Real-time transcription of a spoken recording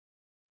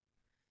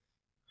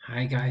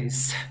Hi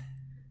guys,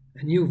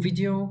 a new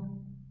video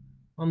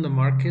on the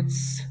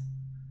markets.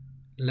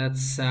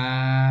 Let's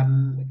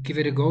give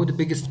it a go. The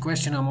biggest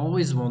question I'm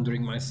always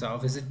wondering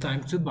myself, is it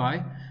time to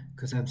buy?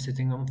 Because I'm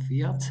sitting on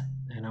fiat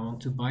and I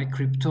want to buy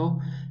crypto,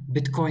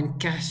 Bitcoin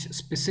Cash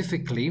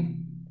specifically.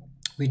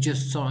 We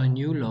just saw a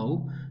new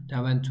low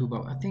that went to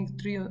about, I think,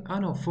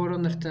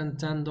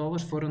 $410,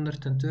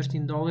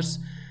 $413.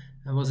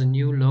 That was a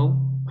new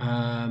low.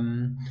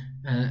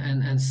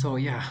 And so,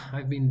 yeah,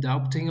 I've been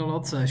doubting a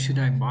lot. Should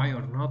I buy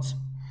or not?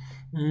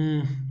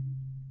 Mm,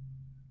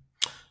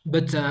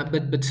 but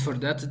for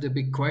that, the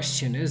big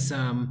question is,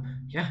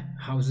 yeah,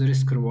 how's the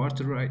risk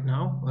reward right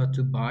now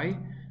to buy?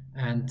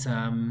 And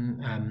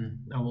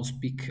I will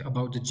speak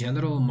about the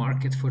general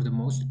market for the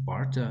most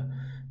part,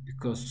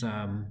 because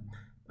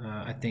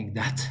I think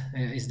that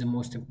is the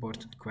most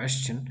important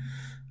question.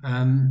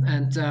 And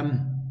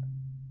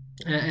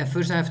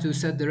first, I have to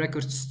set the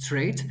record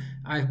straight.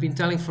 I've been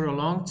telling for a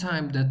long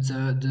time that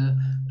the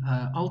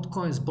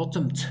altcoins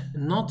bottomed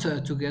not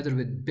together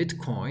with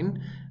Bitcoin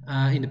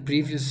in the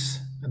previous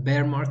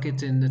bear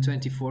market in the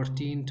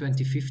 2014,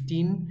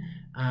 2015,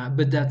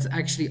 but that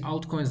actually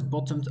altcoins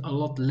bottomed a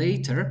lot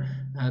later.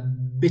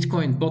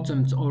 Bitcoin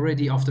bottomed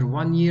already after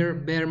 1 year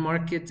bear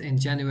market in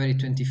January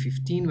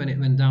 2015 when it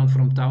went down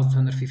from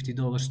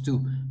 $1,150 to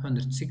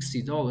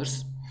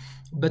 $160.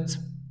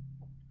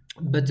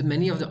 But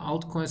many of the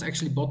altcoins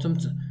actually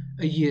bottomed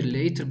a year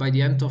later. By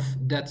the end of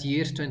that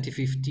year,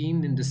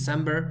 2015, in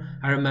December,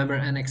 I remember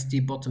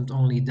NXT bottomed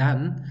only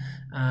then.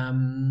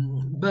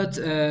 But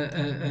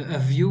a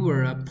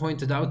viewer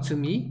pointed out to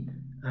me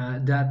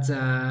that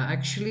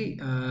actually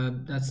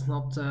that's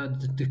not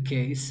the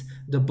case.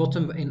 The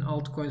bottom in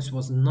altcoins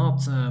was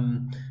not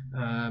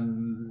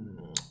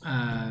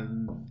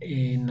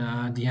in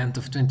the end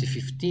of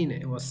 2015.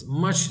 It was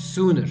much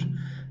sooner.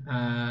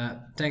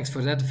 Thanks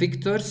for that,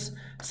 Victor's.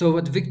 So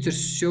what Victor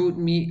showed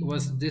me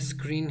was this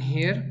screen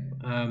here.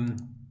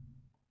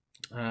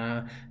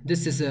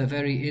 This is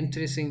very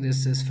interesting.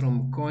 This is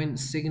from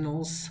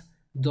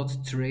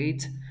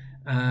coinsignals.trade,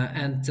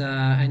 and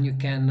you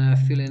can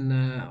fill in.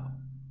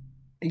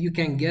 You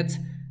can get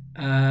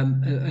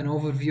an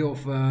overview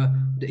of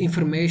the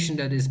information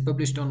that is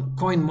published on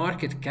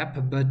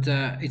CoinMarketCap, but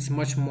it's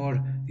much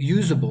more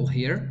usable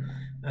here.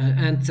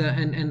 And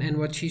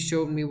what he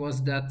showed me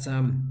was that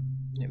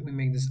let me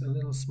make this a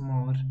little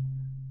smaller.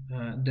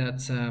 That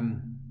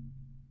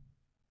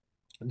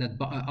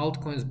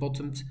altcoins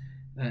bottomed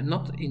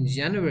not in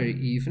January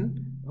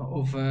even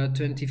of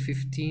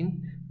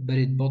 2015, but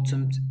it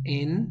bottomed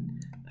in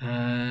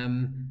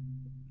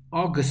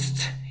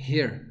August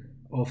here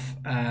of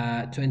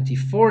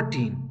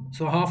 2014,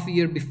 so half a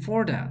year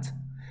before that.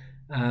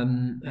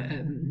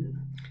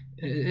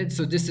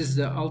 So this is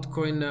the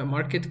altcoin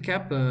market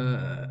cap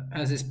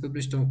as is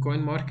published on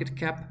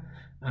CoinMarketCap.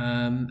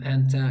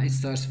 And it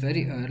starts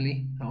very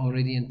early,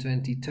 already in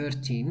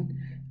 2013.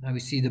 We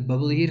see the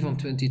bubble here from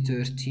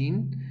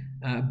 2013,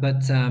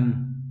 but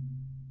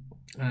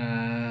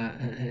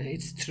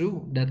it's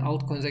true that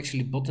altcoins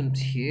actually bottomed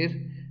here,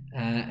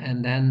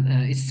 and then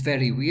it's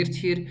very weird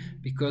here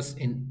because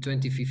in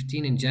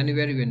 2015 in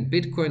January, when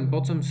Bitcoin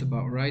bottoms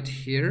about right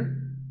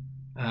here,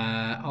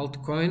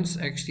 altcoins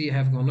actually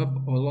have gone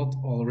up a lot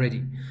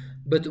already.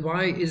 But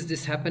why is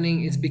this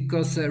happening? It's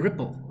because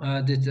Ripple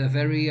did a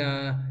very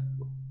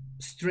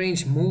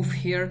strange move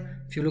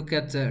here. If you look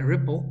at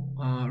Ripple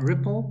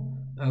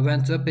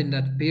went up in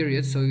that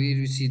period. So here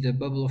you see the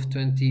bubble of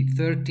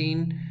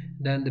 2013,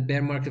 then the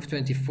bear market of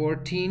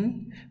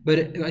 2014.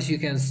 But as you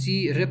can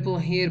see, Ripple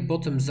here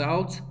bottoms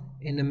out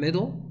in the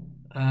middle,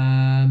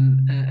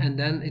 and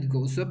then it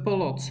goes up a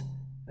lot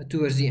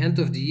towards the end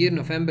of the year,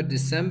 November,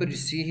 December. You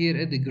see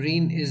here the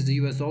green is the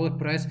US dollar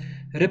price.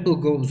 Ripple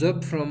goes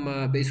up from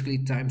basically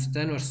times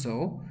 10 or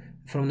so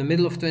from the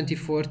middle of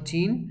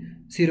 2014,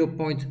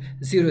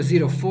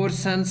 0.004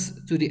 cents,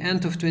 to the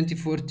end of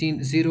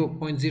 2014,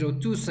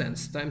 0.02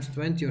 cents, times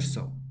 20 or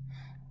so.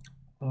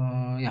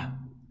 Yeah.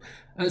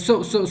 But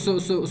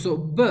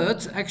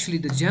actually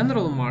the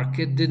general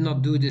market did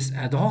not do this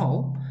at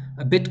all.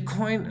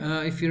 Bitcoin,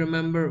 if you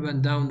remember,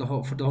 went down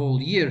for the whole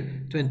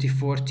year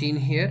 2014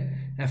 here,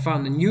 and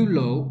found a new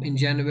low in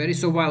January.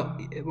 So while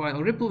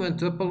Ripple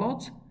went up a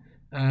lot,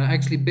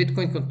 actually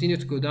Bitcoin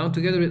continued to go down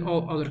together with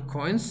all other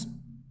coins.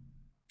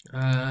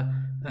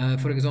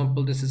 For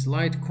example, this is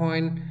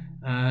Litecoin,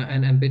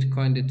 and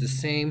Bitcoin did the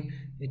same.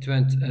 It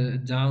went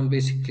down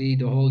basically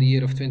the whole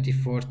year of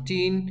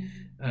 2014,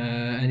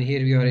 and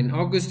here we are in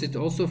August. It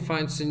also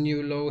finds a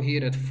new low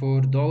here at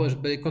 $4,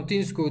 but it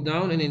continues to go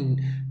down. And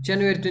in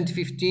January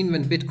 2015,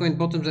 when Bitcoin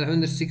bottoms at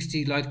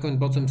 160, Litecoin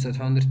bottoms at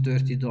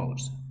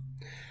 $130.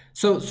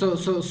 So,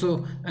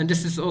 and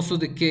this is also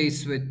the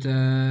case with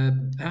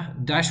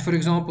Dash, for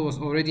example, was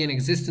already in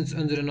existence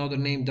under another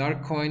name,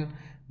 Darkcoin,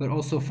 but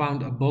also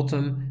found a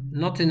bottom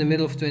not in the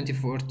middle of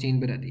 2014,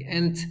 but at the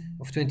end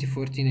of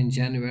 2014 in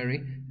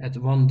January at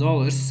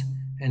 $1,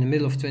 and the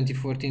middle of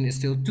 2014 is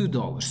still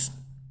 $2.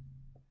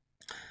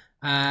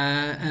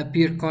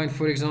 Peercoin,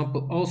 for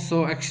example,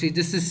 also actually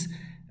this is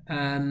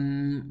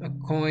a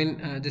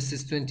coin, this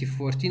is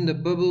 2014, the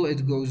bubble,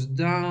 it goes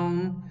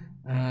down,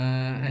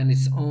 and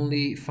it's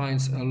only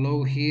finds a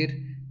low here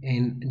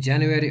in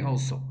January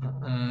also,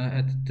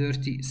 at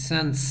 30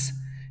 cents.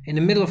 In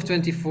the middle of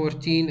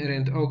 2014,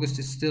 around August,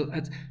 it's still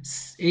at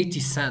 80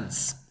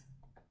 cents.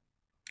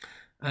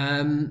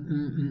 But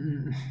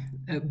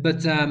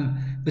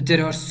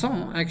there are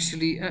some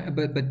actually,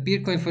 but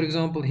Bitcoin, for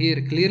example,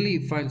 here clearly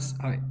finds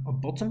a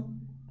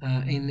bottom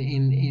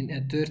in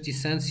at 30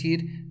 cents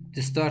here,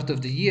 the start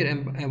of the year,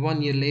 and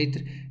 1 year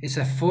later it's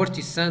at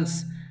 40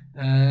 cents.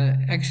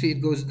 Actually,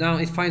 it goes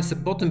down. It finds a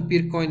bottom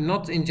Bitcoin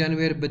not in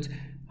January, but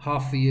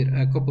half a year,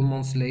 a couple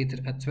months later,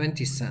 at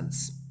 20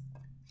 cents.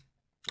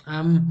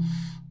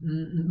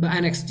 But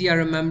NXT, I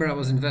remember I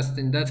was invested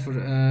in that for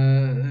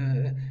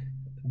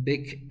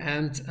big,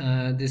 and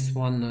this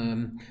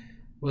one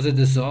was a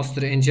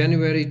disaster. In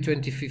January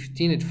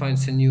 2015, it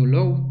finds a new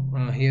low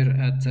here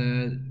at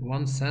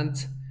 1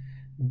 cent,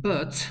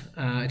 but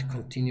it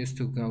continues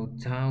to go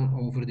down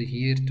over the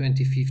year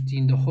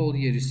 2015, the whole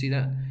year. You see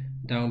that?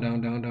 Down,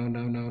 down, down, down,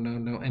 down, down,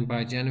 down, down, and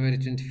by January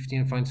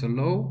 2015 finds a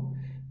low,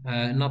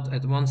 not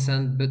at 1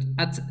 cent, but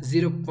at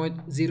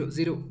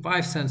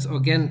 0.005 cents,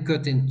 again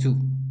cut in two.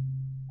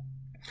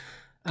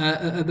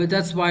 But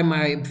that's why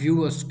my view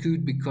was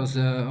skewed because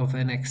of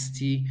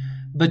NXT.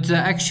 But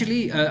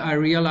actually, I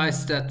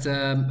realized that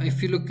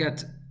if you look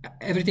at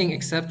everything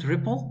except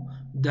Ripple,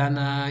 then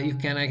you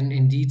can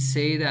indeed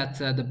say that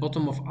the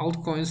bottom of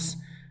altcoins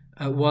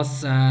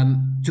was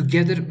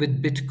together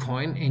with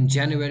Bitcoin in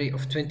January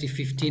of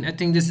 2015. I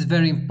think this is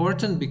very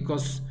important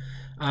because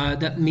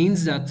that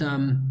means that,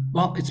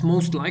 well, it's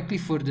most likely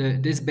for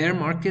this bear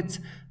market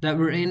that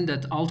we're in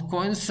that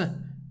altcoins,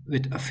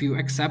 with a few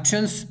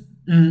exceptions,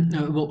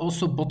 will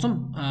also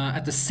bottom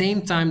at the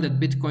same time that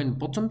Bitcoin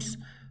bottoms,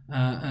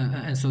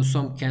 and so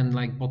some can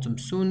like bottom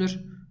sooner,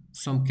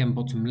 some can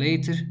bottom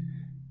later,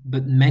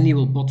 but many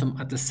will bottom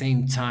at the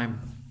same time.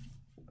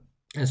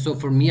 And so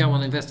for me, I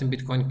want to invest in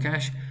Bitcoin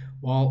Cash.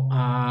 Well,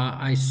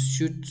 I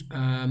should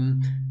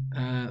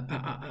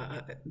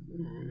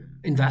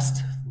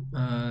invest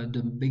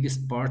the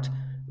biggest part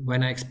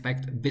when I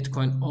expect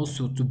Bitcoin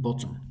also to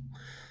bottom.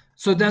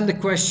 So then the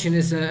question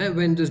is,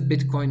 when does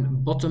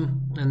Bitcoin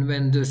bottom, and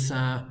when does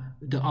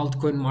the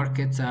altcoin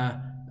market,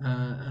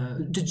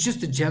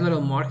 just the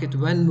general market,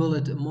 when will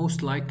it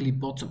most likely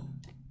bottom?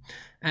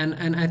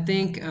 And I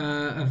think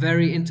a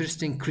very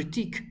interesting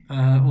critique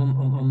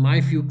on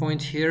my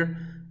viewpoint here,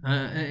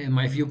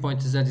 my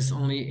viewpoint is that it's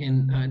only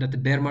in that the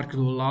bear market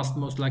will last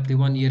most likely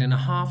 1.5 years,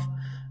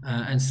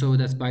 and so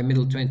that's by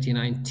middle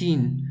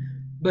 2019.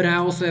 But I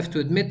also have to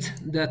admit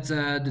that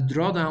the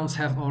drawdowns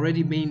have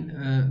already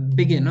been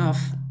big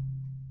enough.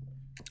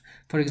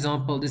 For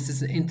example, this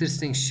is an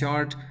interesting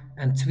chart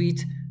and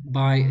tweet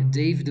by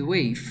Dave the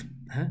Wave.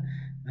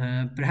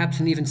 Perhaps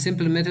an even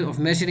simpler method of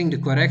measuring the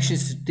correction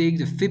is to take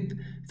the fib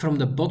from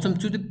the bottom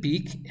to the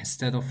peak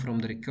instead of from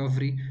the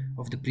recovery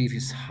of the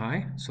previous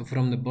high. So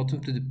from the bottom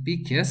to the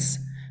peak, yes,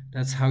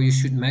 that's how you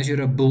should measure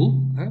a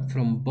bull,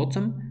 from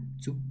bottom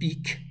to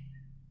peak.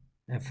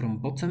 From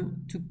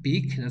bottom to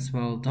peak, that's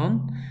well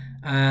done.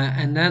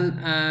 And then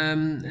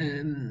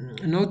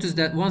notice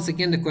that once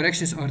again the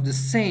corrections are the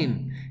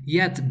same,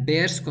 yet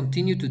bears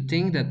continue to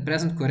think that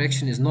present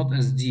correction is not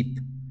as deep.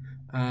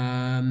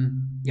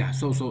 Yeah,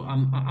 so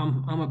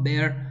I'm a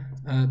bear,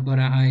 but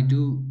I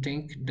do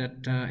think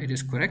that it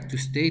is correct to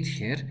state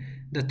here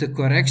that the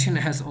correction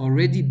has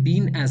already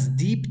been as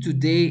deep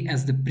today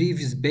as the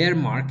previous bear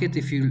market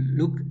if you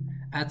look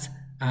at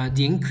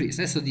the increase.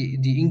 So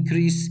the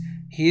increase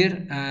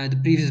here, the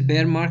previous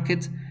bear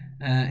market,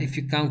 if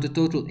you count the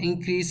total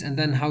increase and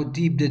then how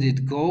deep did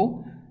it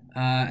go,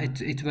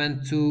 it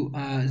went to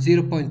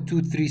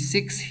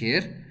 0.236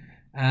 here.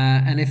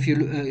 And if you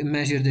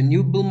measure the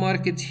new bull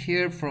market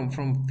here from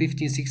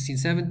 15, 16,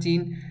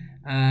 17,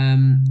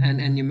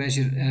 and you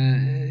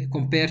measure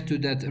compared to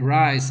that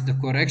rise, the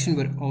correction,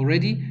 we're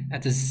already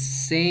at the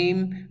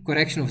same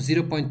correction of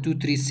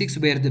 0.236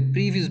 where the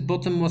previous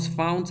bottom was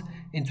found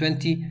in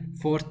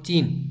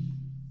 2014.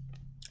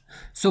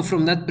 So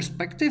from that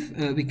perspective,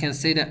 we can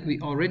say that we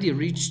already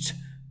reached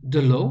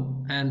the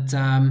low, and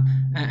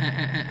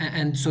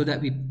so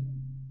that we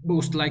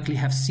most likely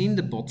have seen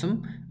the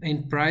bottom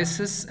in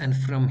prices, and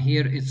from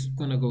here it's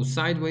gonna go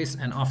sideways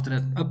and after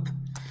that up.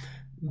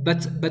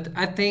 But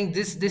I think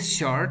this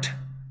chart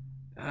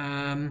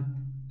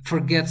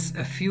forgets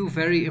a few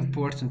very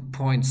important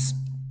points.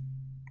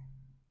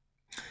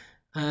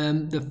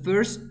 The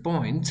first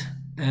point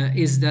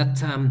is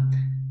that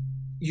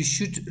you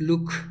should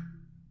look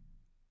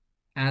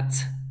at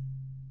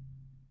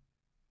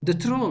the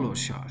Trololo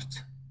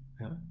chart.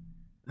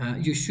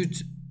 You should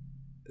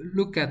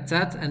look at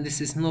that, and this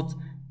is not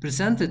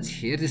presented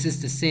here. This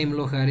is the same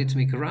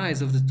logarithmic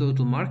rise of the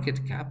total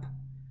market cap,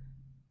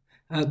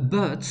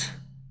 but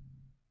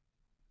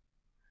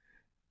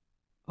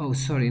oh,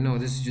 sorry, no,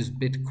 this is just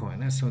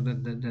Bitcoin. So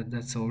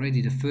that's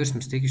already the first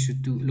mistake. You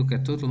should look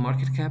at total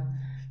market cap,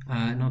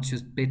 not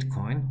just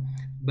Bitcoin.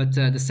 But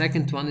the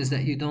second one is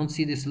that you don't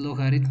see this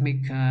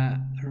logarithmic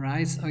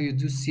rise, or you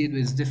do see it, but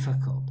it's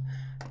difficult.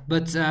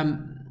 But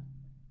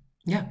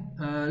yeah,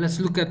 let's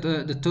look at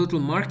the total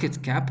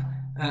market cap.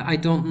 I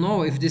don't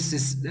know if this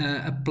is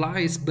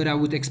applies, but I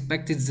would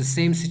expect it's the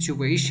same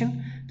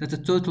situation, that the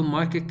total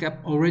market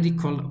cap already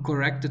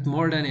corrected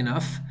more than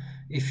enough.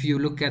 If you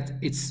look at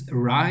its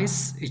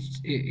rise,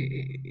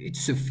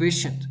 it's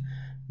sufficient.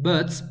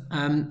 But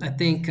I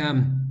think,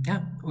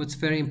 yeah, what's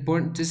very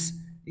important is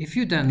if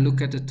you then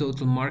look at the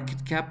total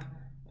market cap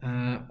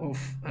of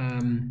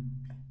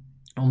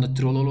on the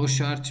Trololo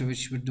chart,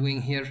 which we're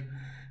doing here,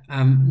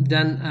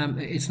 then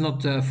it's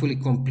not fully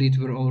complete.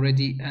 We're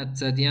already at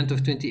the end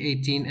of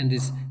 2018, and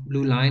this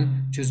blue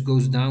line just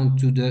goes down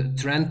to the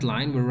trend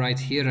line. We're right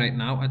here right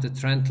now at the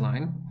trend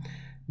line.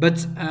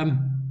 But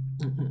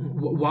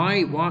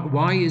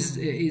why is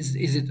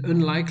it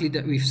unlikely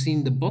that we've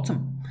seen the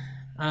bottom?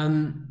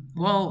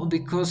 Well,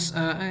 because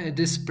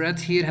this spread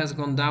here has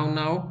gone down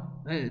now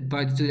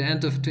by to the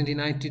end of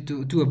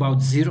 2019 to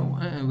about zero.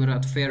 We're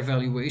at fair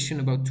valuation,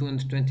 about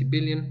 220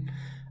 billion.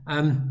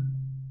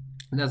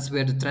 That's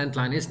where the trend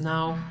line is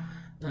now.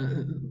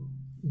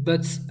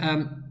 But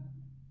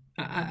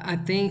I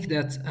think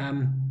that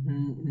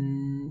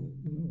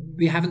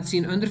we haven't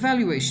seen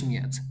undervaluation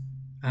yet.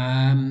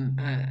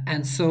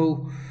 And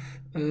so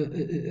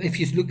if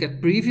you look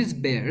at previous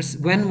bears,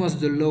 when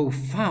was the low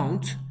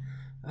found?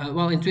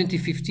 Well, in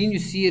 2015, you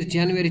see here,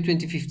 January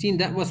 2015,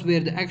 that was where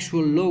the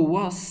actual low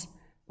was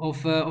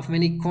of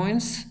many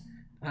coins,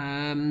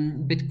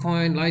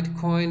 Bitcoin,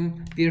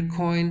 Litecoin,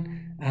 Peercoin,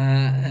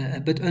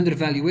 but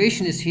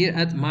undervaluation is here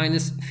at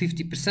minus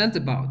 50%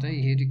 about.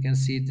 Here you can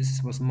see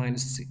this was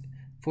minus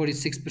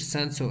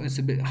 46%, so it's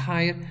a bit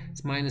higher.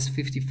 It's minus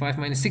 55,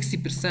 minus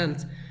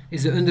 60%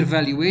 is the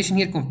undervaluation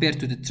here compared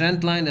to the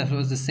trend line. That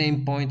was the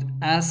same point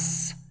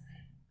as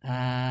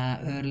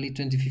early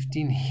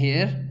 2015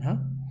 here.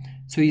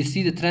 So you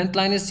see the trend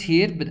line is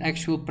here, but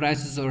actual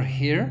prices are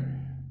here.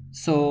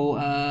 So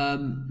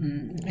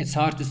it's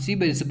hard to see,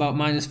 but it's about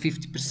minus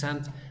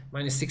 50%,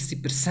 minus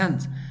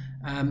 60%.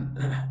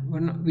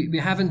 We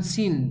haven't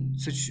seen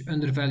such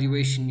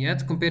undervaluation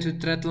yet compared to the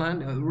trend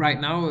line.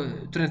 Right now,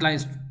 trend line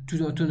is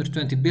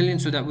 220 billion,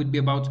 so that would be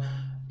about,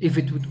 if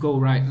it would go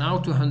right now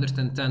to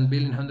 110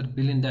 billion, 100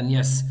 billion, then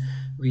yes,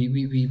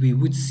 we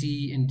would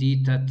see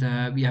indeed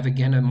that we have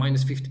again a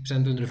minus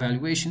 50%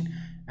 undervaluation,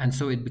 and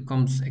so it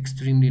becomes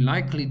extremely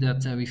likely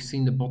that we've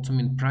seen the bottom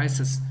in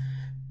prices,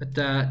 but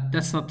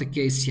that's not the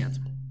case yet.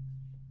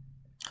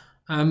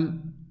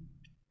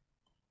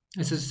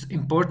 This is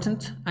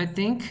important, I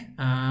think.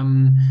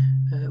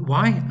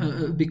 Why?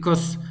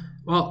 Because,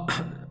 well,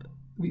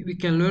 we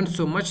can learn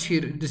so much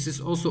here. This is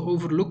also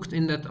overlooked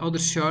in that other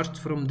chart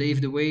from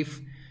Dave the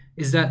Wave,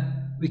 is that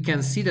we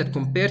can see that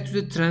compared to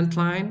the trend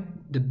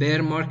line, the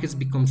bear markets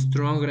become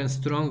stronger and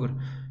stronger.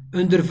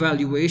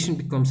 Undervaluation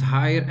becomes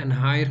higher and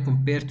higher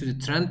compared to the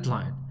trend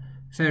line.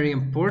 Very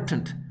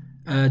important.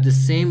 The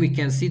same, we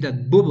can see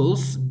that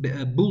bulls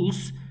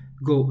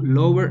go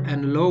lower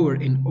and lower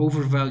in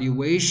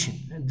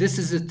overvaluation. This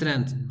is a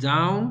trend,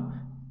 down,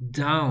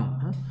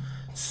 down.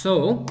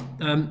 So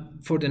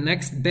for the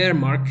next bear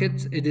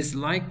market, it is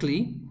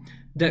likely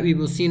that we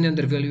will see an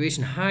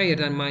undervaluation higher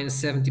than minus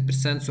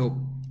 70%. So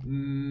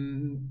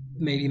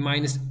maybe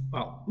minus,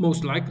 well,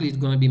 most likely it's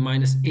going to be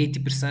minus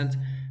 80%,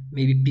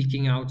 maybe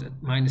peaking out at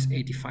minus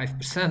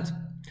 85%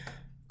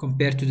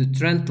 compared to the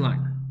trend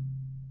line.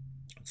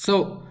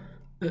 So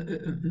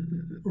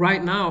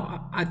right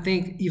now, I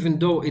think even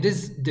though it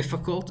is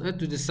difficult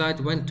to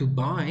decide when to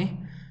buy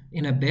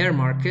in a bear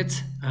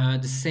market,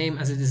 the same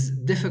as it is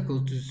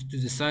difficult to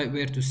decide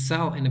where to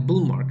sell in a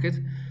bull market,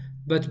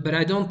 but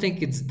I don't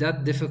think it's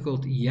that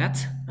difficult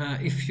yet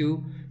if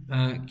you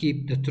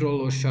keep the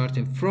Trololo chart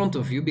in front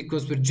of you,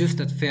 because we're just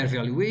at fair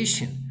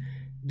valuation.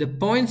 The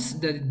points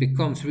that it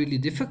becomes really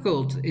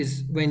difficult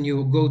is when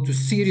you go to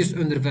serious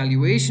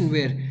undervaluation,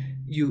 where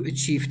you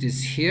achieve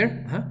this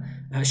here.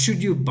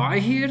 Should you buy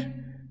here?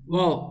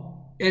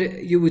 Well,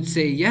 you would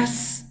say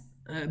yes,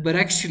 but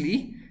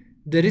actually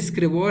the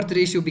risk-reward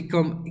ratio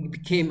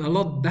became a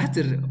lot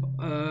better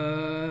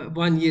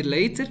 1 year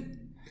later,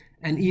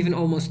 and even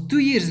almost 2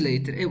 years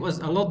later it was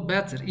a lot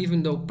better.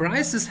 Even though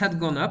prices had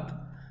gone up,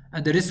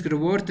 the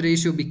risk-reward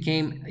ratio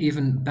became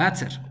even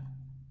better.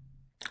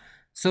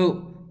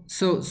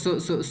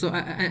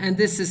 And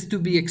this is to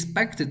be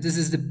expected. This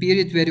is the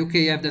period where,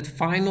 okay, you have that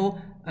final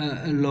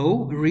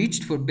low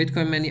reached for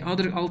Bitcoin, many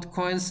other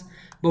altcoins.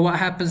 But what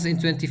happens in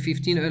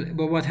 2015?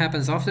 But what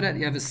happens after that?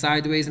 You have a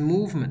sideways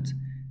movement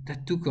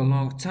that took a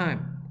long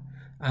time,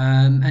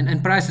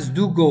 and prices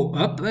do go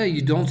up.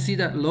 You don't see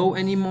that low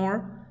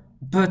anymore,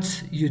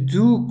 but you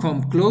do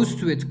come close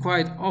to it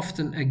quite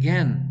often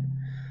again.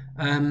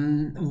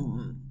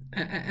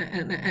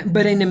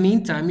 But in the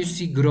meantime, you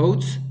see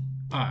growth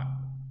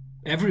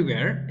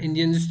everywhere in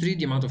the industry.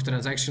 The amount of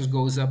transactions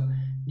goes up,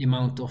 the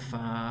amount of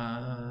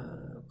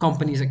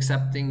companies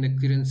accepting the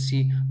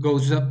currency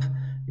goes up,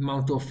 the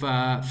amount of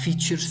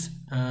features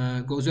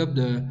goes up,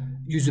 the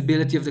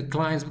usability of the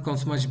clients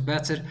becomes much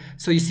better.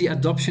 So you see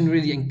adoption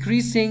really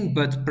increasing,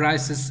 but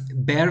prices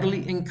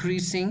barely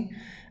increasing.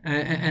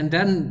 And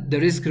then the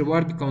risk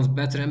reward becomes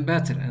better and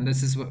better. And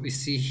this is what we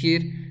see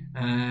here.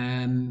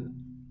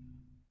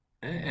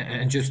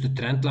 And just the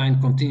trend line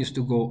continues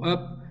to go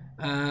up.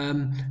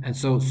 And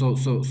so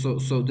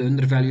the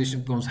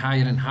undervaluation becomes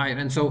higher and higher.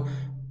 And so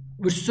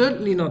we're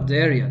certainly not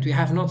there yet. We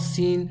have not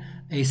seen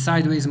a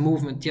sideways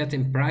movement yet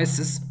in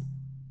prices.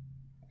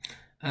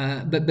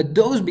 But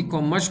those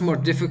become much more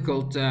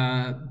difficult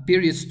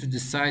periods to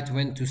decide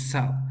when to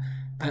sell.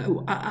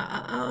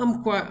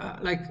 I'm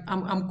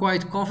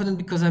quite confident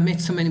because I made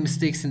so many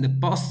mistakes in the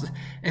past.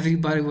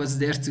 Everybody was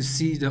there to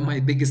see my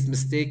biggest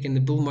mistake in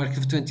the bull market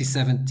of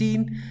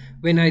 2017,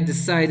 when I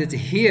decided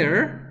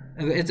here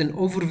at an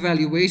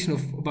overvaluation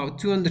of about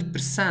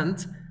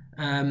 200%.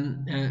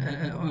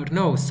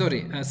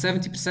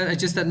 70%. I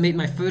just had made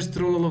my first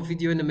Trololo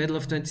video in the middle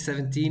of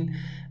 2017,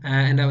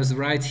 and I was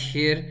right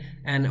here,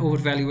 and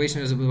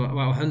overvaluation was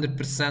about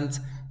 100%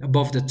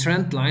 above the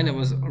trend line. I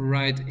was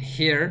right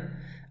here.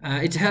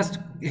 It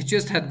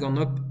just had gone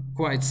up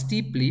quite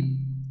steeply,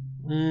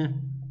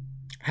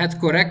 had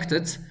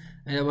corrected.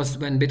 It was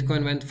when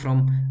Bitcoin went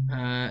from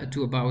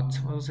to about,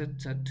 what was it,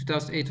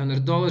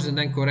 $2,800, and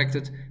then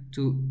corrected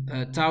to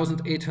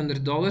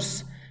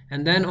 $1,800.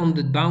 And then on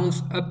the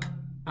bounce up,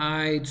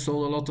 I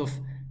sold a lot of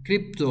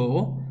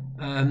crypto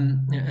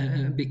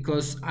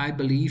because I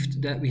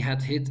believed that we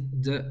had hit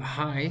the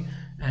high,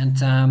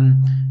 and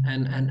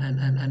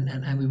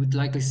we would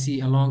likely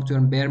see a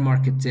long-term bear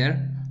market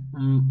there.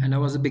 And that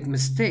was a big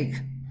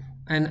mistake.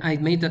 And I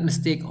made that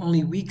mistake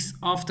only weeks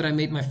after I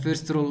made my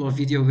first Trololo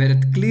video, where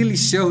it clearly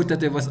showed that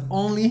there was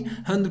only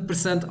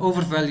 100%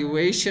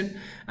 overvaluation,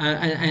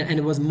 and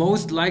it was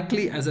most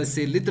likely, as I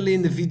say literally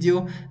in the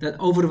video, that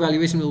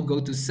overvaluation will go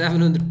to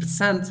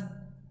 700%,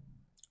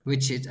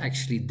 which it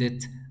actually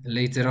did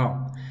later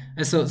on.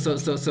 And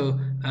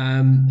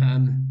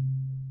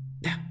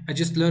yeah, I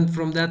just learned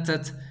from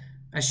that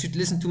I should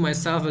listen to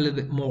myself a little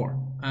bit more,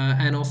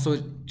 and also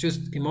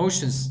just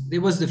emotions.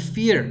 There was the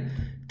fear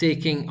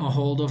taking a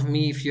hold of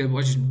me. If you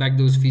watched back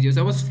those videos,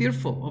 I was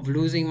fearful of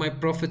losing my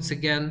profits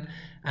again,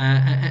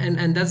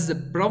 and that's the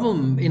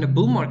problem in a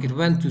bull market.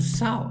 When to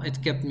sell,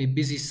 it kept me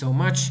busy so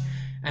much,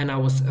 and I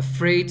was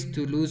afraid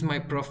to lose my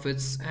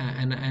profits,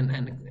 and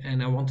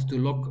I wanted to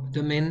lock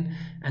them in.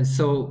 And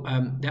so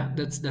yeah,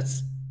 that's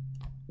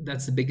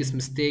the biggest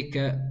mistake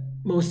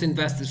most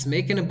investors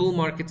make in a bull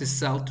market, is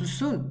sell too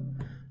soon,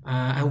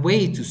 and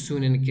way too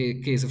soon in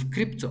the case of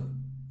crypto.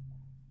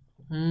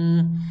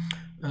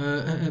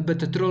 But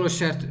the Trololo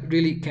chart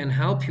really can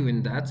help you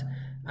in that.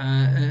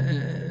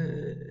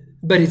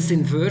 But it's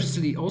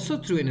inversely also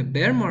true in a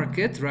bear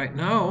market right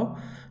now.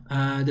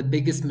 The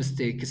biggest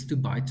mistake is to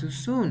buy too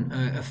soon,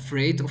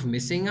 afraid of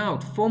missing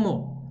out,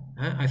 FOMO.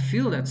 I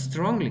feel that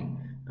strongly,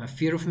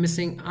 fear of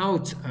missing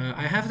out.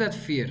 I have that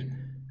fear.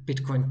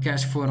 Bitcoin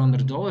Cash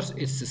 $400,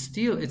 it's a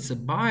steal, it's a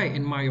buy.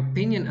 In my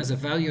opinion, as a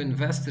value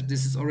investor,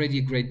 this is already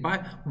a great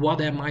buy.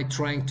 What am I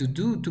trying to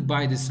do to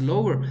buy this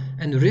lower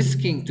and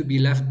risking to be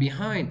left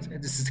behind?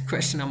 This is the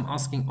question I'm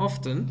asking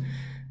often.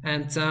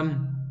 And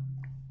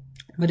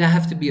but I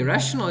have to be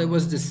rational. It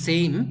was the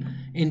same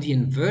in the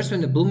inverse.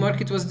 When the bull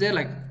market was there,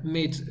 like,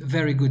 made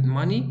very good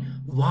money.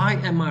 Why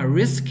am I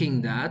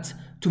risking that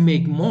to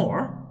make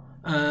more?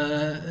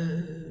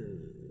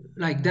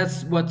 Like,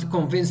 that's what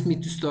convinced me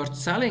to start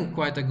selling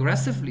quite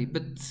aggressively.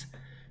 But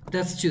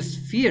that's just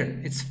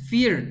fear. It's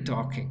fear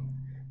talking.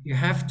 You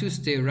have to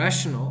stay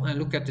rational and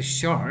look at the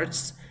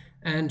charts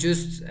and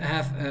just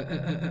have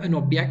an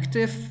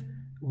objective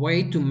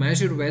way to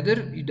measure whether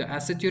the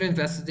asset you're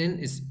invested in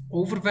is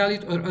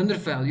overvalued or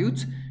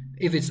undervalued.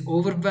 If it's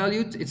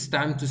overvalued, it's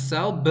time to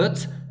sell,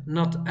 but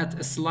not at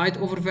a slight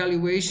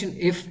overvaluation.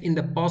 If in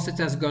the past it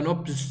has gone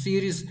up to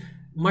serious,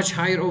 much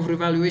higher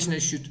overvaluation, you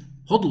should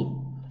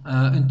hodl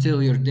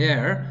until you're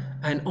there,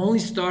 and only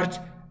start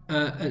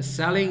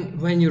selling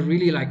when you're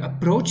really like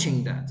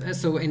approaching that.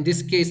 So in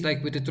this case,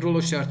 like with the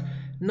Trololo chart,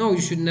 no,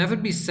 you should never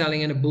be selling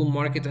in a bull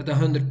market at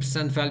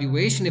 100%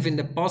 valuation. If in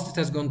the past it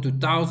has gone to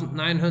 1,000,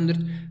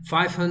 900,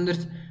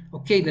 500,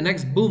 okay, the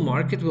next bull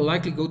market will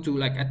likely go to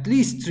like at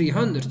least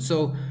 300.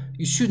 So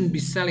you shouldn't be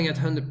selling at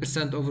 100%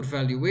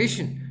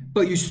 overvaluation.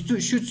 But you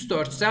should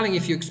start selling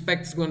if you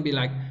expect it's going to be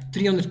like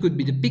 300 could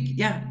be the peak.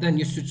 Yeah, then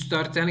you should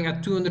start selling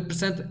at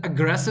 200%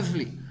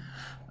 aggressively.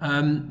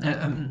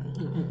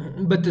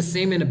 But the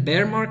same in a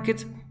bear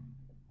market.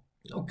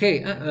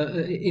 Okay,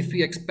 if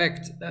we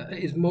expect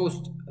is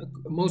most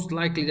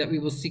likely that we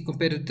will see,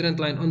 compared to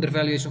Trendline,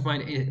 undervaluation of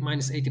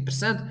minus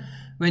 80%,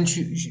 when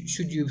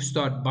should you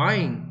start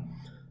buying?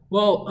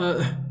 Well,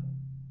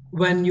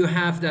 when you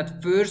have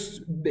that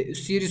first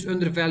serious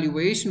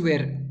undervaluation,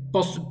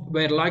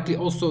 where likely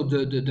also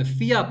the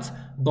fiat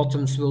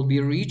bottoms will be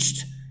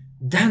reached,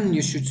 then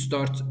you should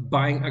start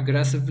buying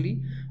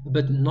aggressively,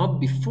 but not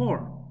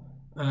before.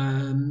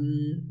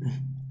 And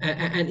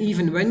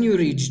even when you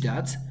reach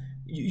that,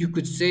 you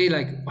could say,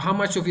 like, how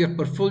much of your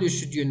portfolio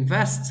should you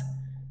invest?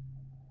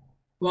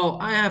 Well,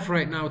 I have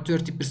right now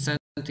 30%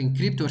 in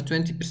crypto or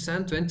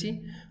 20%,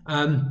 20.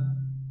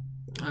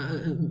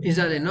 Is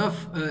that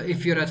enough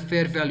if you're at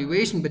fair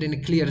valuation but in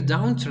a clear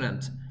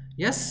downtrend?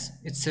 Yes,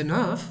 it's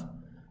enough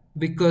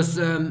because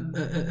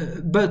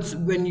but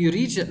when you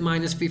reach that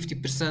minus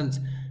 50%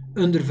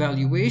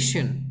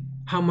 undervaluation,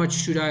 how much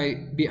should I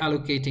be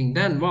allocating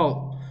then?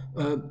 Well,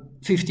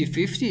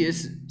 50-50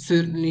 is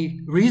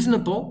certainly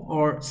reasonable,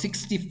 or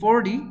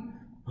 60-40,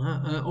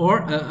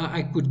 or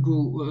I could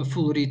go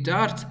full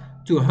retard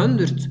to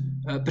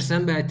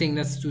 100%, but I think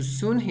that's too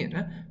soon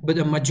here. But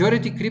a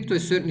majority crypto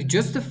is certainly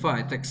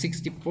justified, like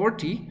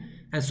 60-40,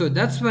 and so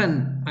that's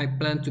when I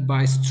plan to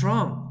buy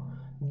strong.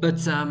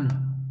 But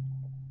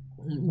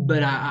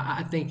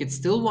I think it's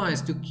still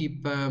wise to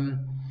keep,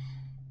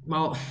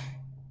 well,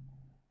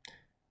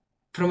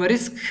 from a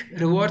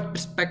risk-reward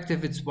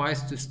perspective, it's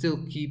wise to still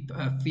keep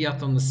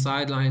fiat on the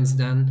sidelines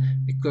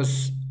then,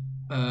 because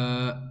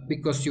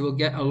you will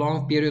get a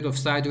long period of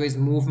sideways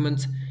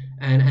movement,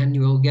 and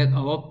you will get a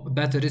lot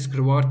better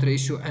risk-reward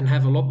ratio and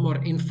have a lot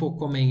more info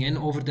coming in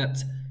over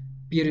that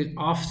period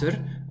after,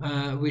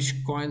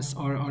 which coins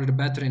are the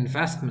better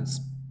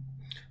investments.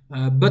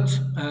 But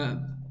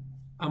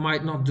I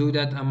might not do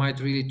that. I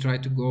might really try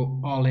to go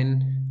all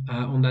in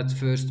on that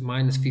first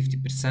minus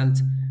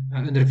 50%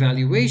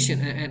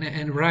 undervaluation,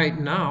 and right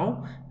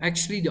now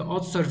actually the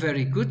odds are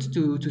very good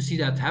to see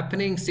that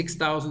happening.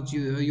 6,000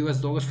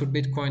 US dollars for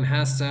Bitcoin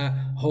has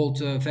held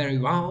very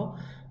well,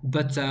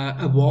 but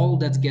a wall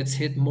that gets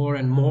hit more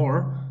and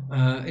more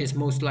is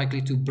most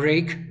likely to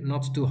break,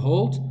 not to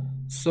hold.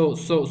 So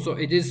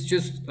it is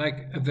just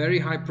like a very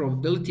high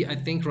probability, I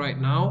think, right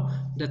now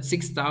that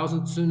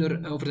 6,000 sooner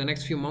over the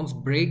next few months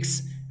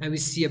breaks, and we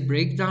see a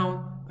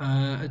breakdown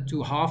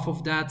to half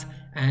of that,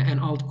 and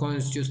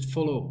altcoins just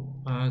follow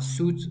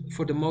suit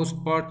for the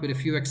most part, with a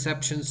few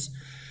exceptions,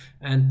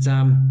 and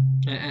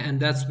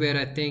that's where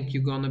I think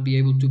you're gonna be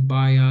able to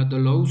buy the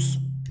lows.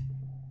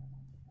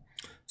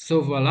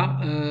 So voila,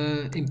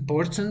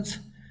 important.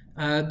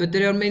 But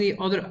there are many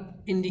other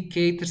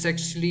indicators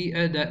actually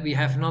that we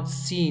have not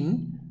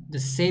seen the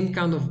same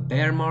kind of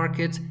bear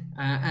market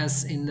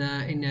as in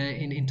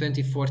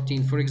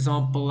 2014. For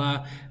example,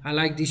 I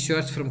like these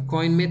charts from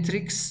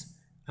Coinmetrics.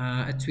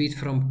 A tweet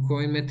from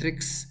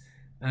Coinmetrics.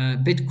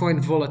 Bitcoin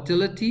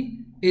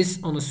volatility is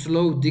on a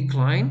slow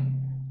decline,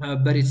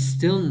 but it's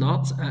still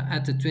not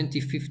at the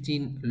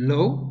 2015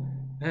 low.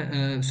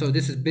 So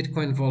this is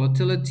Bitcoin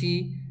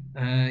volatility.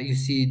 You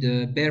see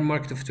the bear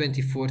market of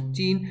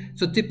 2014.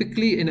 So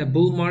typically in a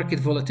bull market,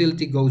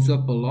 volatility goes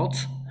up a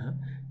lot,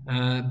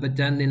 but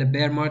then in a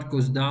bear market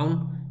goes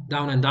down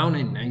and down,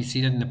 and you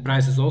see that in the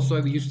prices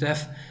also. We used to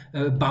have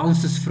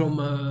bounces from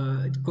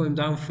going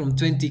down from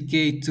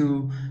 20k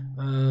to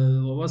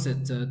what was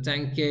it,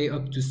 10k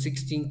up to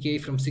 16k,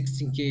 from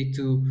 16k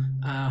to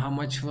how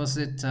much was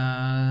it,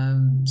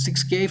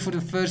 6k for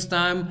the first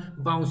time,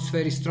 bounced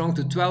very strong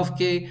to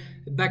 12k,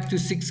 back to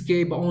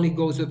 6k but only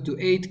goes up to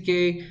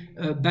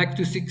 8k, back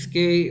to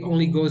 6k,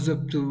 only goes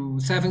up to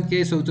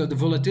 7k. So the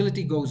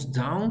volatility goes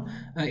down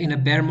in a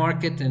bear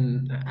market,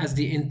 and as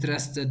the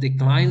interest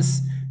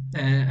declines, the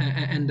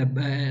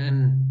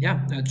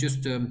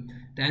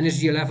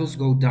energy levels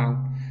go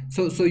down.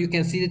 So you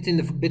can see it in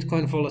the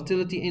Bitcoin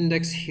volatility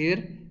index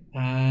here.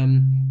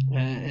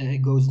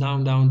 It goes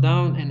down,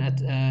 and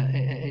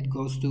it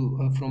goes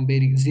to from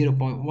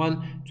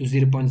 0.1 to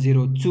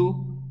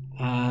 0.02,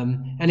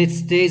 and it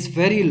stays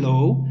very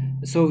low.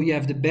 So you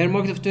have the bear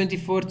market of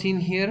 2014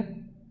 here,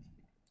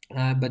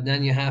 but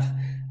then you have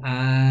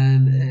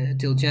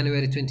till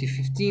January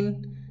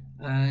 2015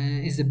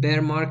 is the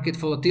bear market.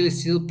 Volatility is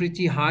still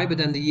pretty high, but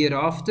then the year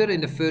after, in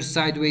the first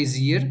sideways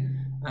year,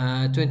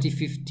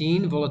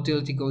 2015,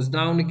 volatility goes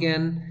down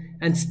again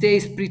and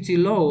stays pretty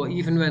low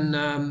even when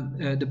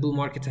the bull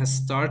market has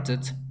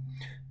started.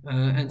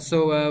 And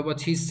so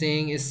what he's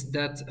saying is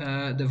that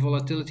the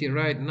volatility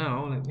right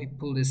now, let me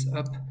pull this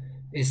up,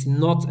 is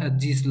not at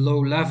these low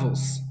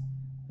levels.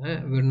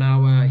 We're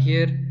now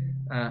here,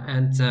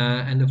 and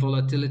the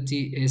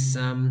volatility is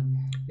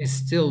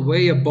still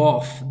way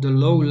above the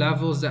low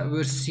levels that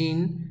were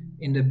seen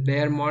in the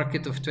bear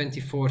market of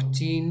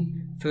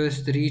 2014,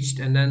 first reached,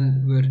 and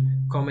then we're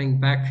coming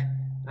back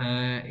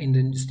in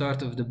the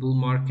start of the bull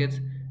market.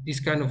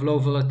 These kind of low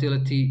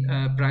volatility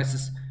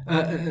prices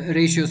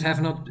ratios have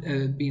not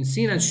been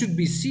seen, and should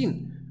be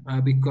seen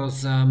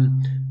because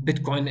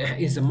Bitcoin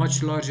is a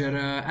much larger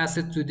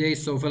asset today,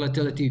 so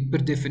volatility per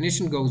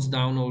definition goes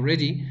down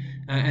already,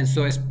 and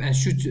so and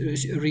should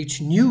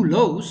reach new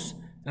lows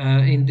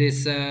in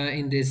this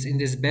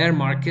bear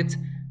market.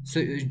 So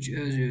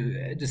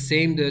the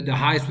same, the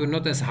highs were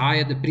not as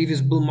high. The previous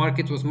bull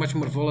market was much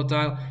more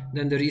volatile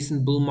than the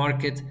recent bull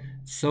market.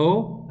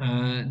 So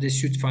this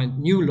should find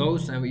new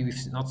lows, and we've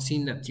not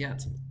seen that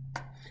yet.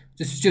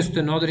 This is just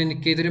another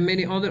indicator, and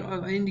many other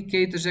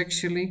indicators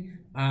actually.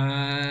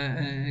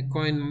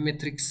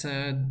 Coinmetrics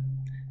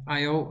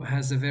IO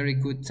has a very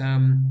good,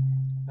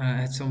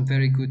 had some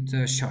very good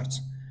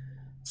charts.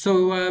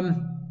 So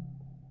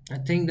I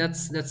think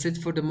that's it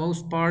for the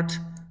most part.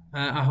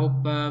 I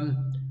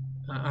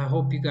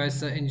hope you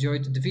guys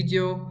enjoyed the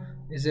video.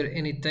 Is there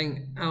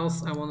anything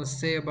else I want to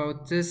say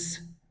about this?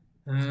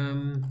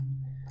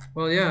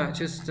 Well, yeah,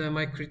 just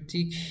my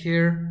critique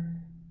here.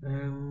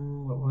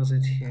 What was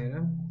it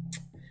here?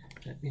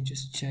 Let me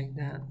just check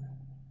that.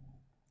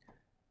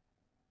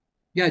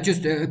 Yeah,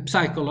 just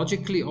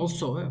psychologically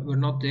also, we're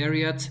not there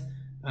yet.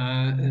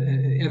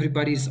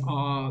 Everybody's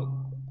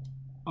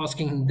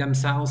asking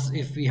themselves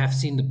if we have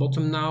seen the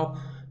bottom now,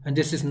 and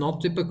this is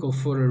not typical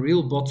for a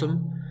real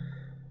bottom.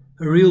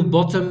 A real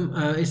bottom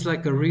is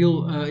like a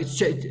real. It's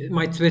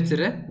my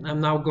Twitter. I'm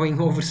now going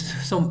over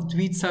some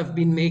tweets I've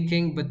been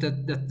making, but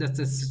that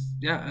is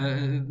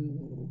yeah.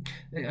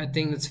 I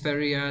think that's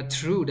very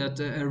true.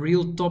 That a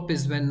real top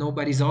is when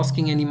nobody's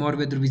asking anymore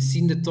whether we've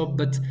seen the top,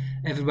 but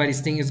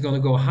everybody's thinking it's going to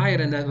go higher,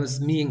 and that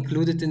was me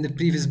included in the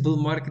previous bull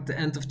market at the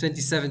end of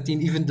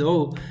 2017. Even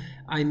though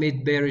I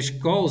made bearish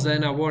calls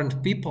and I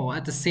warned people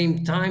at the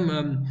same time.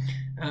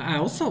 I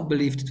also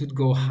believed it would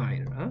go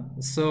higher,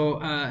 so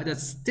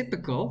that's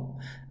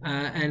typical,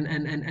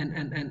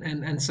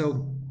 and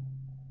so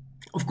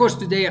of course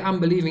today I'm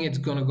believing it's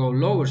gonna go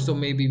lower. So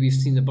maybe we've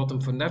seen the bottom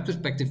from that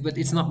perspective, but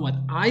it's not what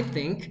I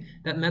think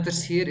that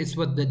matters here. It's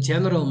what the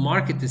general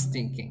market is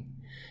thinking.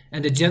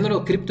 And the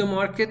general crypto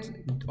market,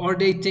 are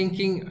they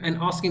thinking and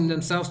asking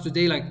themselves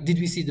today, like, did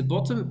we see the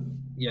bottom?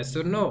 Yes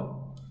or no?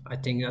 I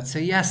think that's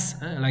a yes.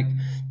 Like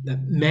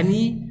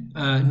many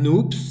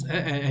noobs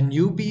and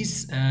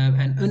newbies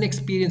and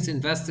unexperienced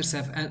investors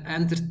have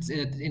entered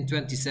in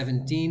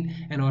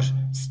 2017 and are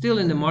still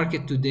in the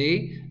market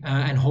today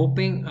and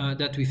hoping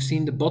that we've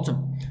seen the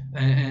bottom.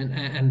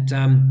 And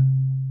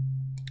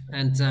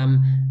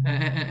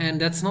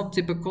that's not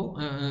typical.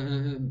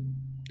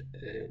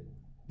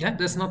 Yeah,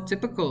 that's not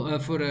typical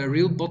for a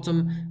real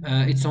bottom.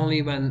 It's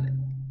only when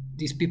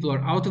these people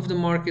are out of the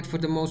market for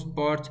the most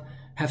part,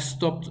 have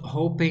stopped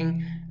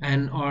hoping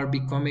and are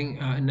becoming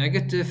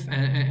negative,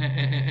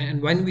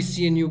 and when we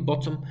see a new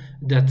bottom,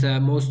 that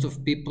most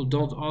of people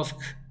don't ask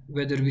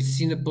whether we've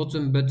seen a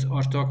bottom, but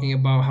are talking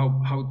about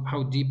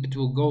how deep it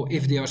will go,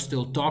 if they are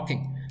still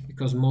talking,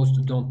 because most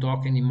don't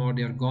talk anymore.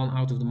 They are gone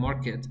out of the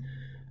market.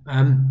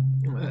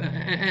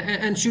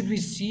 And should we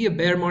see a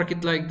bear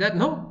market like that?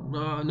 No.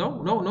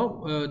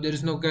 There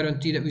is no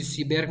guarantee that we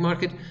see bear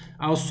market.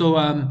 Also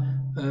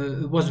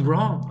was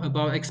wrong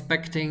about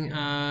expecting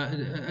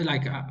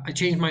I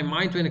changed my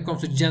mind when it comes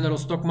to general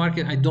stock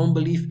market. I don't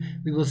believe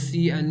we will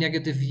see a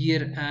negative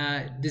year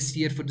this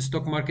year for the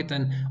stock market,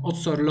 and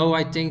odds are low,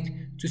 I think,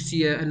 to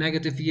see a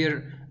negative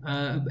year.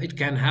 It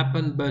can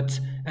happen, but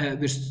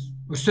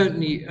we're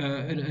certainly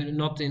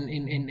not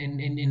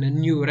in a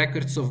new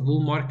records of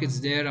bull markets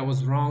there. I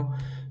was wrong.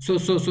 So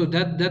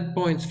that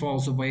point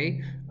falls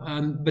away.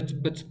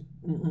 But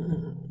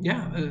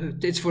yeah,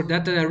 it's for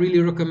that I really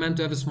recommend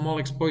to have a small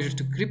exposure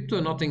to crypto.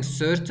 Nothing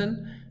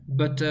certain,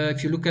 but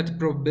if you look at the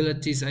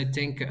probabilities, I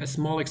think a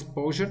small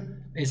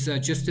exposure is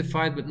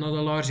justified, but not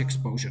a large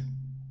exposure.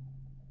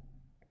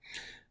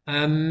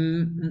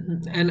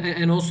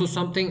 And also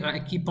something I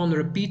keep on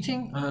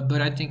repeating,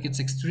 but I think it's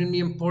extremely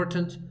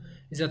important,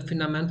 is that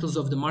fundamentals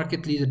of the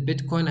market leader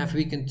Bitcoin have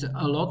weakened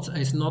a lot.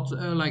 It's not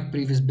like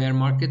previous bear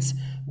markets.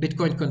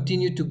 Bitcoin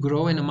continued to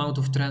grow in amount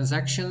of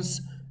transactions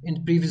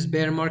in previous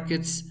bear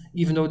markets,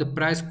 even though the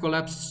price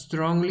collapsed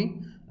strongly.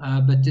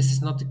 But this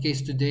is not the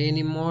case today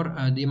anymore.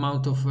 The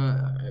amount of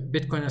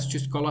Bitcoin has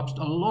just collapsed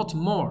a lot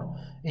more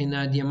in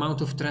the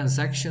amount of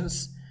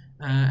transactions,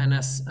 and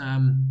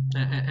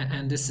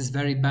this is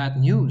very bad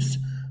news,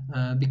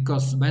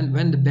 because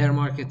when the bear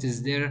market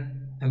is there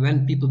and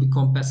when people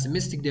become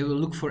pessimistic, they will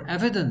look for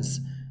evidence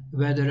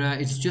whether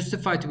it's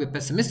justified to be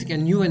pessimistic,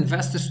 and new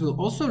investors will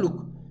also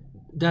look.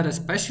 That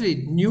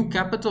especially new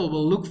capital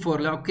will look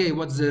for, okay,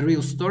 what's the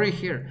real story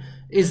here?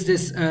 Is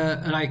this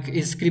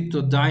is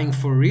crypto dying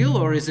for real,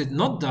 or is it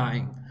not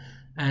dying?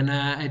 And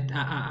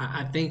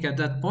I think at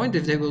that point,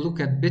 if they will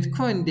look at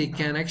Bitcoin, they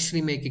can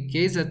actually make a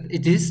case that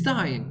it is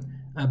dying.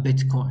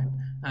 Bitcoin,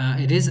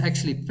 it is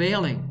actually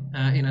failing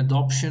in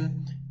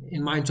adoption.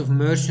 In minds of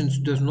merchants,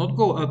 does not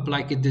go up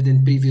like it did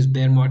in previous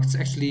bear markets,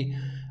 actually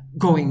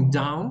going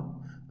down.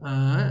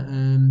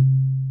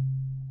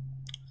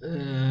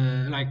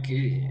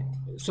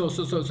 So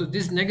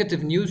this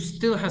negative news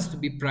still has to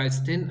be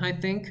priced in, I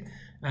think,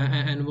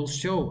 and will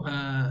show,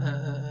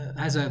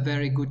 has a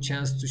very good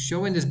chance to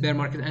show in this bear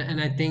market.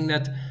 And I think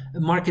that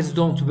markets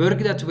don't work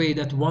that way,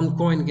 that one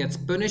coin gets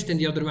punished and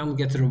the other one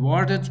gets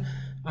rewarded.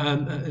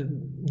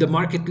 The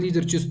market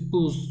leader just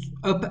pulls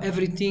up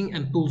everything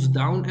and pulls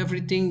down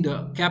everything.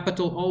 The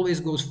capital always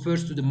goes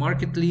first to the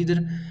market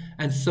leader.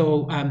 And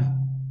so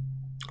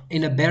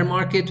in a bear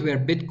market where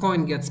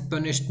Bitcoin gets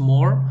punished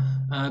more,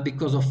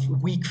 because of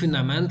weak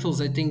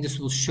fundamentals, I think this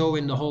will show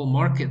in the whole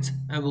market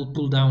and will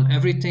pull down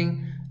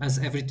everything, as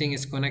everything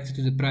is connected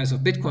to the price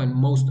of Bitcoin.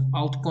 Most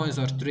altcoins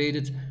are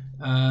traded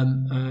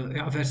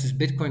versus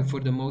Bitcoin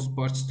for the most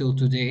part still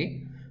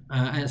today.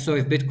 And so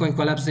if Bitcoin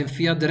collapses in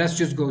fiat, the rest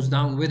just goes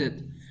down with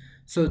it.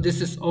 So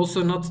this is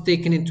also not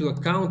taken into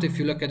account if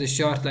you look at a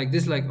chart like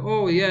this, like,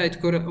 oh yeah,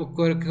 it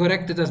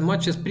corrected as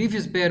much as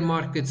previous bear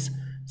markets,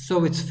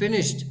 so it's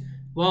finished.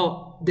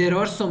 Well, there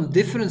are some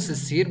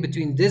differences here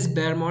between this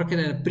bear market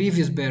and a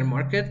previous bear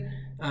market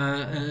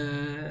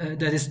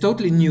that is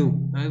totally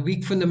new.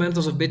 Weak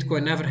fundamentals of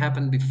Bitcoin never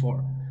happened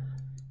before.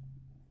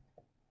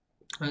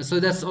 So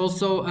that's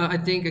also, I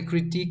think, a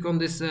critique on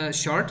this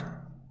chart.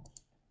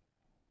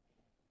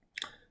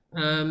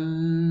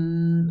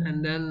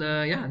 And then,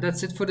 yeah,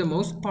 that's it for the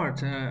most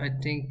part. I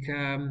think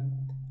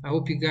I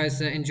hope you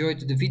guys enjoyed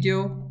the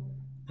video.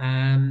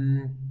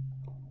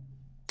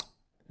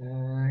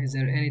 Is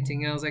there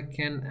anything else I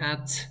can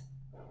add?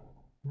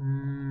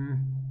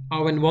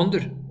 Oh, and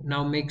Wonder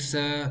now makes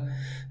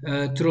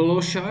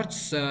Trololo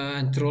charts,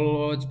 and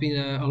Trololo, it's been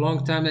a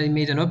long time that he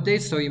made an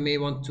update, so you may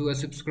want to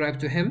subscribe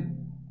to him.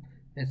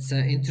 It's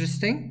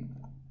interesting.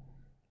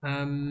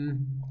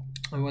 And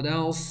what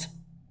else?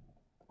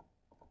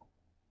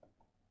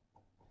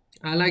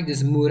 I like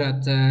this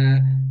Murat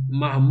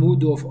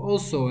Mahmudov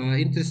also.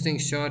 Interesting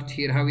chart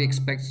here, how we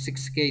expect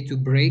 6K to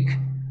break.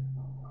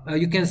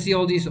 You can see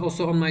all these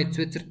also on my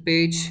Twitter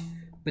page.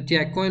 But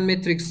yeah,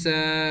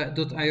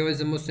 coinmetrics.io is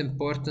the most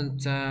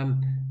important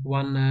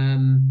one.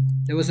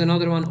 There was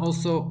another one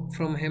also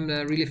from him that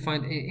I really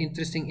find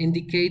interesting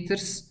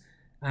indicators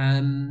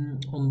on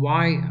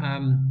why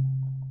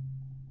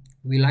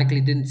we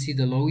likely didn't see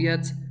the low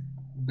yet.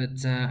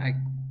 But I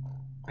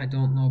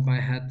don't know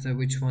by head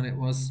which one it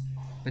was.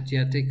 But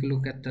yeah, take a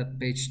look at that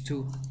page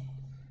too.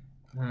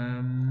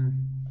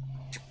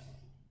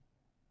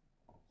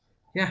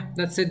 Yeah,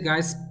 that's it,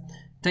 guys.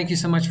 Thank you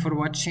so much for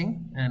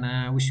watching, and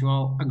I wish you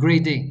all a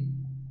great day.